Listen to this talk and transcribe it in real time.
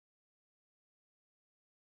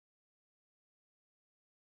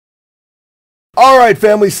Alright,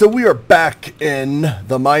 family, so we are back in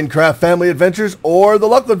the Minecraft Family Adventures or the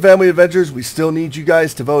Luclin Family Adventures. We still need you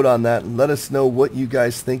guys to vote on that and let us know what you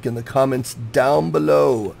guys think in the comments down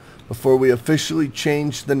below before we officially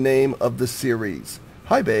change the name of the series.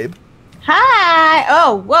 Hi, babe. Hi.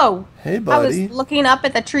 Oh, whoa. Hey, buddy. I was looking up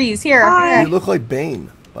at the trees. Here. Hi. You look like Bane,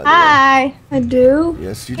 by the way. Hi. I do?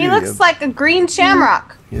 Yes, you do. He looks like a green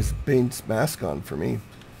shamrock. He has Bane's mask on for me.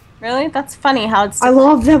 Really? That's funny how it's... I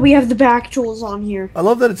love that we have the back jewels on here. I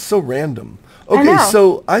love that it's so random. Okay,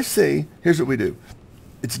 so I say, here's what we do.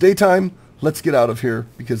 It's daytime. Let's get out of here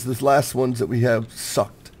because this last ones that we have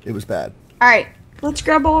sucked. It was bad. All right. Let's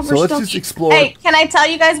grab all of our stuff. stuff. So let's just explore. Hey, can I tell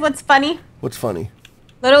you guys what's funny? What's funny?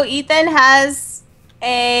 Little Ethan has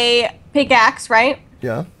a pickaxe, right?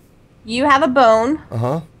 Yeah. You have a bone.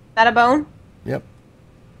 Uh-huh. Is that a bone? Yep.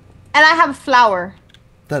 And I have a flower.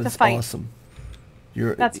 That is awesome.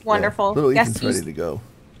 That's wonderful. Little Ethan's ready to go.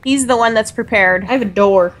 He's the one that's prepared. I have a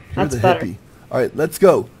door. That's better. Hippie. All right, let's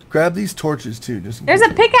go. Grab these torches too. There's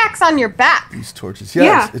a pickaxe on your back. These torches.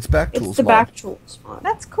 Yeah, it's back tools. It's the back tools.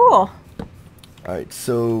 That's cool. All right,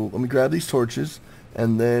 so let me grab these torches,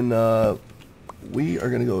 and then we are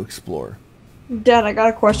gonna go explore. Dad, I got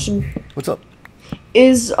a question. What's up?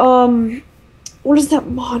 Is what is that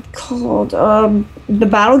mod called? The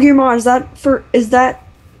Battle Gear mod. Is that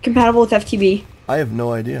compatible with FTB? I have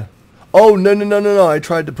no idea. Oh, no. I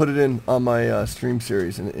tried to put it in on my stream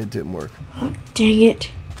series and it didn't work. Dang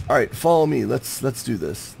it. All right, follow me. Let's do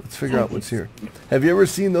this. Let's figure out what's here. Have you ever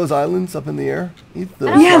seen those islands up in the air?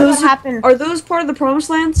 Yeah, those are those part of the Promised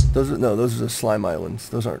Lands? Those are the slime islands.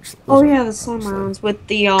 Those aren't. The slime islands with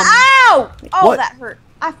the Ow! Oh, what? That hurt.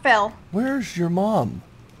 I fell. Where's your mom?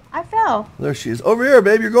 I fell. There she is. Over here,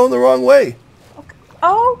 babe. You're going the wrong way. Okay.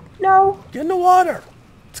 Oh, no. Get in the water.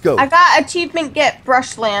 Let's go. I got achievement get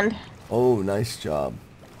brushland. Oh, nice job.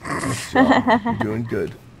 Nice job. You're doing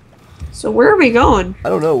good. So where are we going? I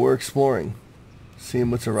don't know. We're exploring. Seeing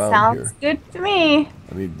what's around here. Sounds good to me.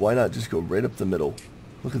 I mean, why not just go right up the middle?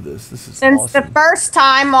 Look at this. This is Since awesome. the first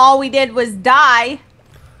time all we did was die.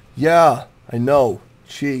 Yeah, I know.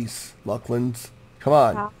 Jeez, Luclins. Come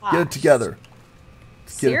on. Get it together.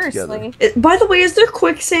 Seriously. By the way, is there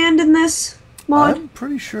quicksand in this mod? I'm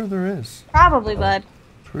pretty sure there is. Probably, bud.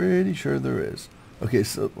 Pretty sure there is. Okay,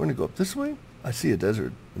 so we're gonna go up this way. I see a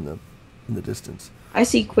desert in the distance. I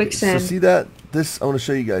see quicksand. So see that? I want to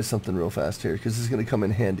show you guys something real fast here because this is gonna come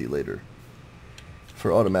in handy later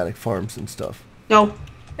for automatic farms and stuff. No.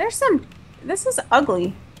 There's some. This is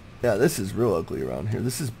ugly. Yeah, this is real ugly around here.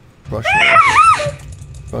 This is brushland.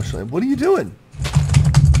 Brushland. What are you doing?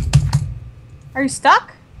 Are you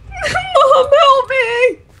stuck? Mom, help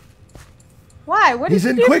me! Why? What He's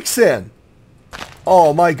in quicksand.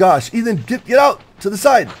 Oh my gosh, Ethan, get out to the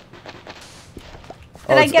side.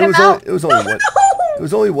 Did I get him out? It was only one. It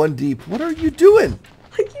was only one deep. What are you doing?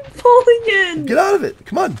 I keep falling in. Get out of it.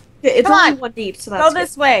 Come on. Yeah, it's only one deep, so that's go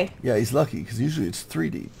this way. Yeah, he's lucky because usually it's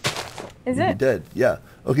 3 deep. Is You'd it? be dead. Yeah.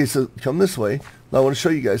 Okay, so come this way. Now I want to show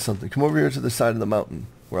you guys something. Come over here to the side of the mountain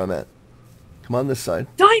where I'm at. Come on this side.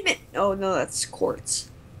 Diamond. Oh no, that's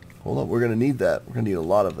quartz. Hold on, we're gonna need that. We're gonna need a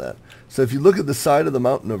lot of that. So if you look at the side of the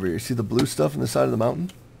mountain over here, see the blue stuff on the side of the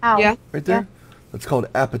mountain? Ow. Yeah. Right there? Yeah. That's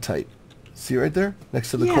called apatite. See right there?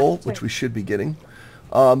 Next to the Yeah, coal, which we should be getting.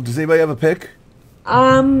 Does anybody have a pick?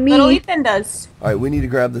 Me. Little Ethan does. Alright, we need to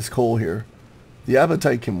grab this coal here. The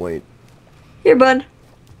apatite can wait. Here, bud.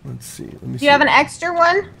 Let's see. Let me see. Do you have an extra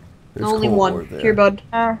one? There's Only coal one. ore there. Here, bud.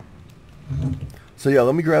 Oh. So yeah,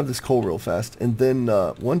 let me grab this coal real fast, and then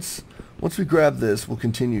once we grab this, we'll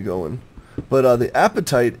continue going. But the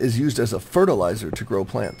apatite is used as a fertilizer to grow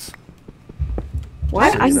plants.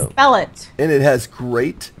 What? So, How do you spell it? And it has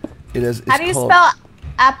great. How do you spell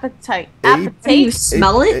appetite? How do you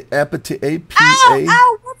smell it? Apatite.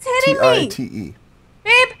 Ow! What's hitting me? A-P-I-T-E.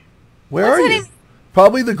 Babe. Where are you?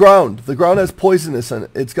 Probably the ground. The ground has poisonous in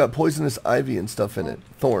it. It's got poisonous ivy and stuff in it.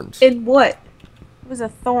 Thorns. In what? It was a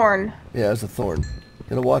thorn. Yeah, it's a thorn.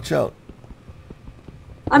 Gotta watch out.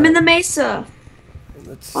 I'm in the mesa.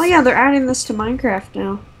 Oh yeah, they're adding this to Minecraft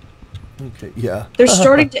now. Okay, yeah. They're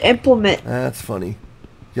starting to implement. That's funny.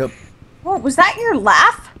 Yep. Whoa, was that your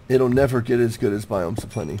laugh? It'll never get as good as Biomes of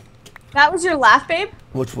Plenty. That was your laugh, babe?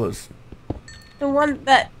 Which was? The one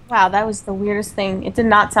that... Wow, that was the weirdest thing. It did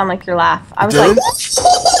not sound like your laugh. I was Did? like...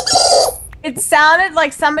 It sounded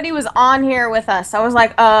like somebody was on here with us. I was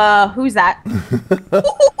like, who's that? Doing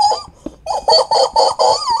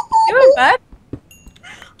good?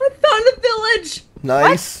 I found a village.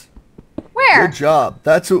 Nice. What? Where? Good job.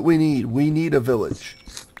 That's what we need. We need a village.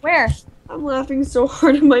 Where? I'm laughing so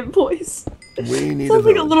hard in my voice. We need Sounds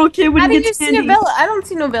like a little kid when How he did you gets see a candy. village? I don't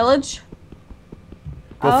see no village.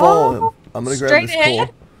 Go follow him. I'm gonna grab straight this ahead?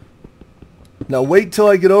 coal. Now wait till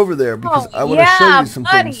I get over there because I want to show you some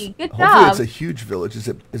buddy. things. Good Hopefully job. it's a huge village. Is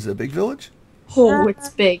it a big village? Oh, it's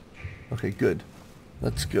big. Okay, good.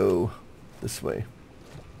 Let's go this way.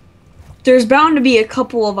 There's bound to be a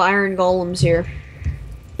couple of iron golems here.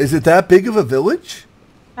 Is it that big of a village?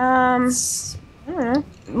 I don't know.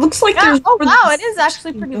 Looks like Yeah, there's. oh wow, it is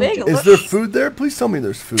actually pretty big. Is there food there? Please tell me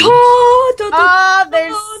there's food.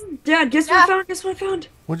 There's. Dad, guess what I found? Guess what I found?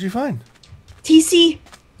 What'd you find? TC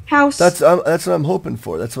house. That's what I'm hoping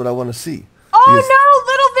for. That's what I want to see. Oh Because-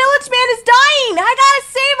 no, little village man is dying. I gotta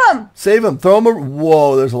save him. Save him. Throw him.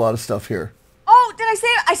 Whoa, there's a lot of stuff here. Oh, did I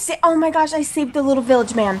save? Oh my gosh, I saved the little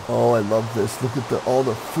village man. Oh, I love this. Look at all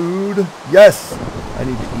the food. Yes, I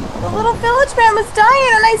need to eat. The little village man was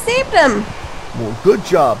dying, and I saved him. Well, good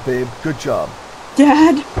job, babe. Good job.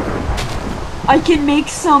 Dad, I can make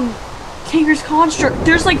some Tinker's Construct.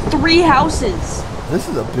 There's like 3 houses. This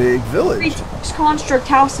is a big 3 village. Tinker's Construct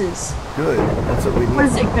houses. Good. That's what we need. What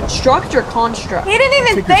is it? Construct or Construct? He didn't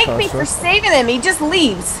even Tinker's thank me construct. for saving him. He just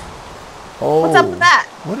leaves. Oh, What's up with that?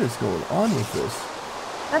 What is going on with this?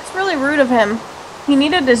 That's really rude of him. He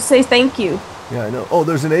needed to say thank you. Yeah, I know. Oh,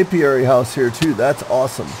 there's an apiary house here too. That's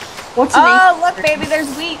awesome. What's the Oh, look, baby, there's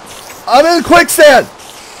wheat. I'm in quicksand.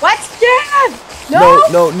 What? Dad! No.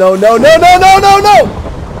 No.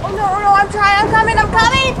 Oh no, I'm trying. I'm coming.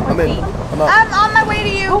 I'm in. I'm out. I'm on my way to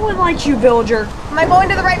you. No one likes you, villager. Am I going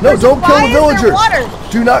to the right No, person? don't kill Why the is there villagers.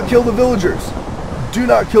 water? Do not kill the villagers. Do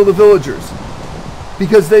not kill the villagers.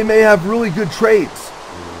 Because they may have really good traits.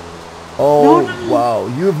 Oh, No. wow.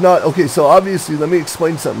 You have not... Okay, so obviously, let me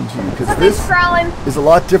explain something to you. Because Something's this growling. is a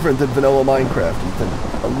lot different than vanilla Minecraft, Ethan.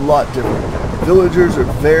 A lot different. Villagers are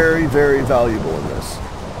very, very valuable in this.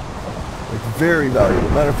 Like, very valuable.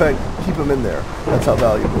 Matter of fact, keep them in there. That's how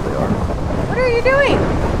valuable they are. What are you doing?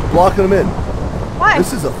 Blocking them in. Why?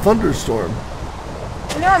 This is a thunderstorm.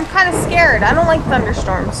 You know, I'm kind of scared. I don't like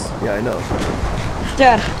thunderstorms. Yeah, I know.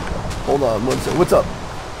 Dad, Hold on one second. What's up?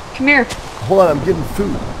 come here. Hold on, I'm getting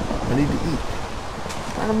food. I need to eat.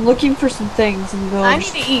 I'm looking for some things in the I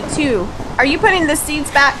village. need to eat too. Are you putting the seeds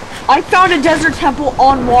back? I found a desert temple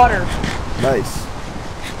on water. Nice.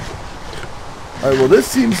 Alright, well this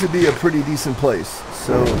seems to be a pretty decent place.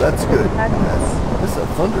 So that's good. This is a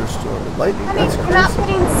thunderstorm and lightning. Honey, That's you're not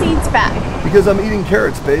crazy. putting seeds back. Because I'm eating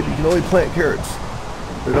carrots, babe. You can only plant carrots.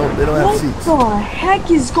 They don't have What seeds. the heck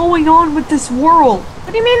is going on with this world?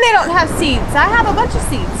 What do you mean they don't have seeds? I have a bunch of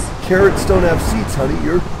seeds. Carrots don't have seeds, honey.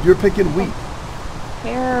 You're picking wheat.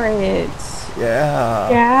 Carrots. Yeah.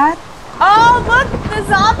 Dad? Oh, look, the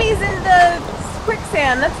zombies in the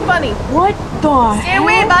quicksand. That's funny. What the Stay heck?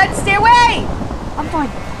 away, bud. Stay away. I'm fine.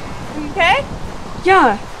 Are you okay?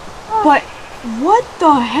 Yeah, but what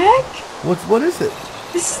the heck? What is it?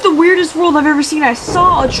 This is the weirdest world I've ever seen. I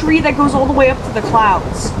saw a tree that goes all the way up to the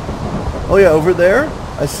clouds. Oh yeah, over there?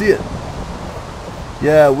 I see it.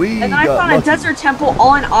 Yeah, we And I got found lucky. a desert temple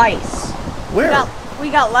on ice. Where? We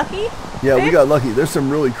got lucky. Yeah, we babe? got lucky. There's some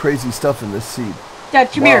really crazy stuff in this seed.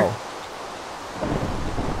 Dad, come here. Wow.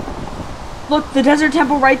 Look, the desert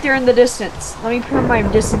temple right there in the distance. Let me put my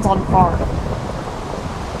distance on far.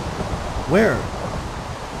 Where?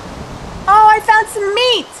 Oh, I found some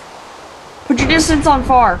meat. Put your distance on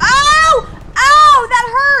far. Ow! Ow!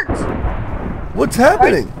 That hurt. What's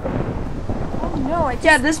happening? Oh no! I just.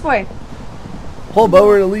 Dad, this way. Hold on,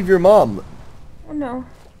 we're gonna leave your mom. Oh no.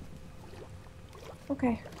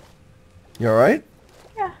 Okay. You alright?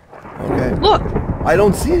 Yeah. Okay. Look. I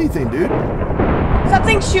don't see anything, dude.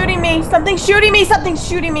 Something's shooting me. Something's shooting me. Something's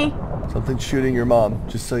shooting me. Something's shooting your mom,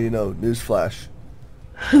 just so you know. Newsflash.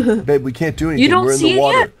 Babe, we can't do anything. don't We're in see the it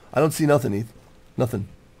water. yet? I don't see nothing, Eth. Nothing.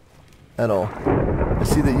 At all. I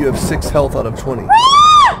see that you have 6 health out of 20.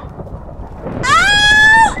 Ah!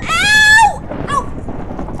 Ow! Ow!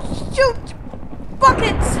 Ow! Shoot!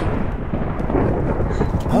 Buckets!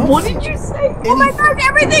 I don't What see did you say? Oh my god,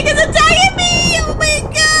 everything is attacking me! Oh my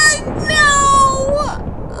god,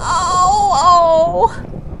 no! Oh,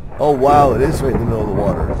 Oh wow, it is right in the middle of the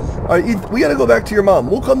water. Alright, Eth, we gotta go back to your mom.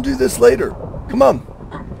 We'll come do this later. Come on.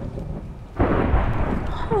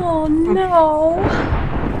 oh no.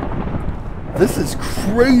 This is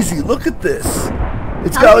crazy. Look at this.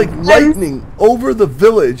 It's got like lightning over the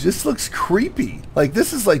village. This looks creepy. Like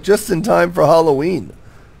this is like just in time for Halloween.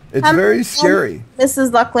 It's very scary.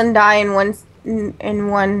 Mrs. Luclin die in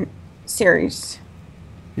one series.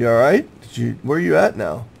 You alright? Where are you at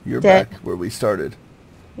now? You're Dead. back where we started.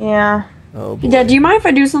 Yeah. Oh boy. Dad, do you mind if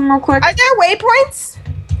I do something real quick? Are there waypoints?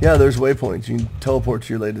 Yeah, there's waypoints. You can teleport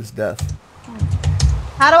to your latest death.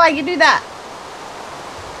 How do I do that?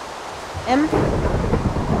 M?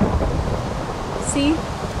 C?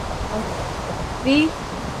 V?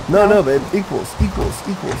 No, no, babe. Equals.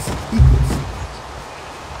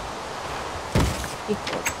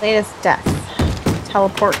 Latest death.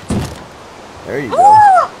 Teleport. There you go.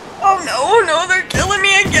 Oh no, they're killing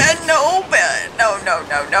me again. No, man. No.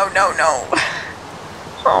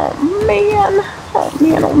 Oh man.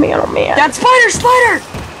 That's spider!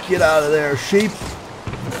 Get out of there, sheep.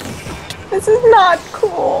 This is not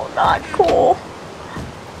cool.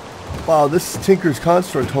 Wow, this Tinker's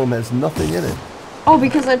Construct home has nothing in it. Oh,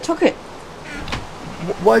 because I took it.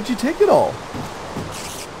 Why'd you take it all?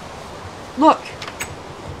 Look.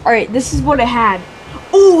 Alright, this is what it had.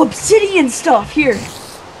 Oh, obsidian stuff. Here.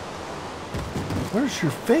 Where's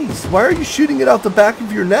your face? Why are you shooting it out the back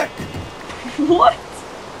of your neck? What?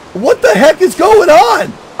 What the heck is going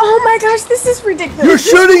on? Oh my gosh, this is ridiculous. You're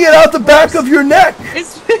shooting it out the back of your neck.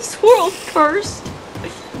 Is this world cursed?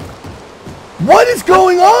 What is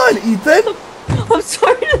going on, Ethan? I'm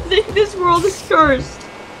sorry to think this world is cursed.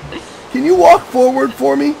 Can you walk forward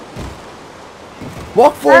for me?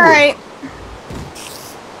 Walk forward. Alright.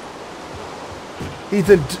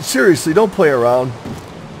 Ethan, seriously, don't play around.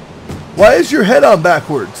 Why is your head on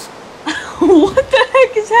backwards? What the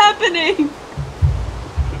heck is happening?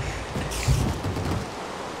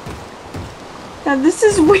 Now this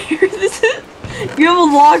is weird. You have a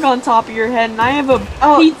log on top of your head, and I have a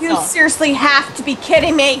pizza. You seriously have to be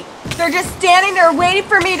kidding me. They're just standing there waiting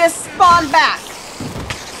for me to spawn back.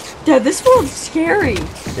 Dad, this world's scary.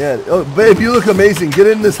 Yeah. Oh, babe, you look amazing. Get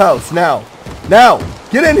in this house now. Now,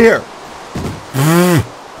 get in here. Oh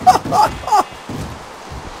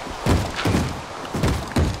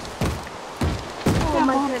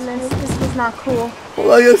my goodness, this was not cool.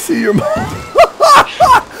 Well, I gotta see your mom.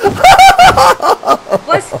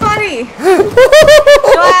 What's funny? Do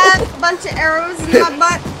I have a bunch of arrows in my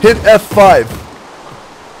butt? Hit F5.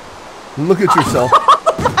 And look at yourself.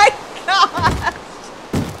 Oh my god!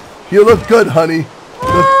 You look good, honey.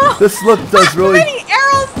 Look, this look does really. How many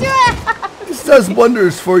arrows do I have? This does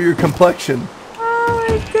wonders for your complexion. Oh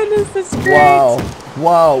my goodness, that's great.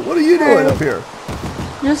 Wow. What are you doing up here?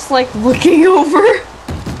 Just like looking over.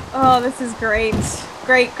 Oh, this is great.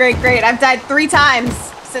 Great. I've died 3 times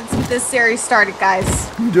since this series started, guys.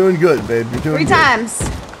 You're doing good, babe. You're doing 3 good. times.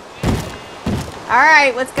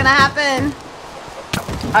 Alright, what's gonna happen?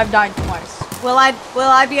 I've died twice. Will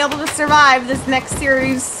I be able to survive this next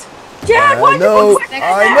series? Dad, I why know.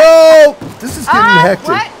 This is getting hectic.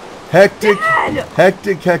 What? Hectic. Dad!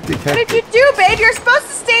 Hectic. What did you do, babe? You're supposed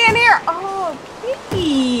to stay in here. Oh,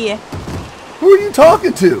 Piggy. Who are you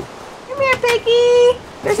talking to? Come here, Piggy.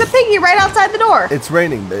 There's a piggy right outside the door. It's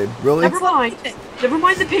raining, babe. Really? Never mind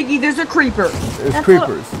the piggy, there's a creeper. There's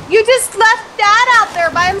creepers. You just left Dad out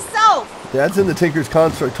there by himself. Dad's in the Tinker's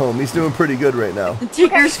Construct home. He's doing pretty good right now. The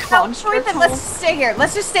Tinker's Construct. Let's stay here.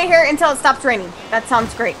 Let's just stay here until it stops raining. That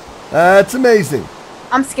sounds great. That's amazing.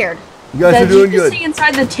 I'm scared. You guys are doing Did you good. stay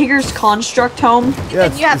inside the Tinker's Construct home?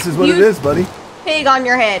 Yes, you have this is what it is, buddy. Pig on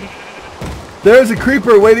your head. There's a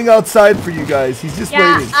creeper waiting outside for you guys. He's just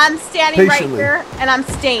waiting. I'm standing patiently. right here, and I'm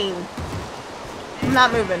staying. I'm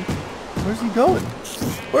not moving. Where's he going?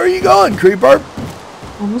 Where are you going, creeper?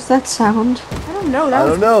 What was that sound? I don't know. I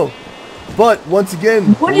don't know. But once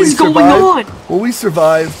again, What will is we going survive? on? Will we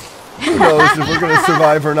survive? Who knows if we're going to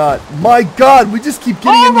survive or not? My God, we just keep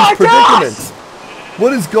getting in these predicaments.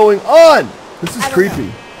 What is going on? This is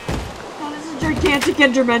creepy. Oh, this is a gigantic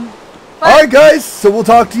Enderman. All right, guys. So we'll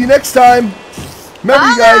talk to you next time. Remember,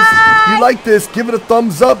 you guys, if you like this, give it a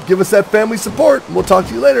thumbs up. Give us that family support. And we'll talk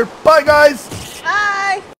to you later. Bye, guys.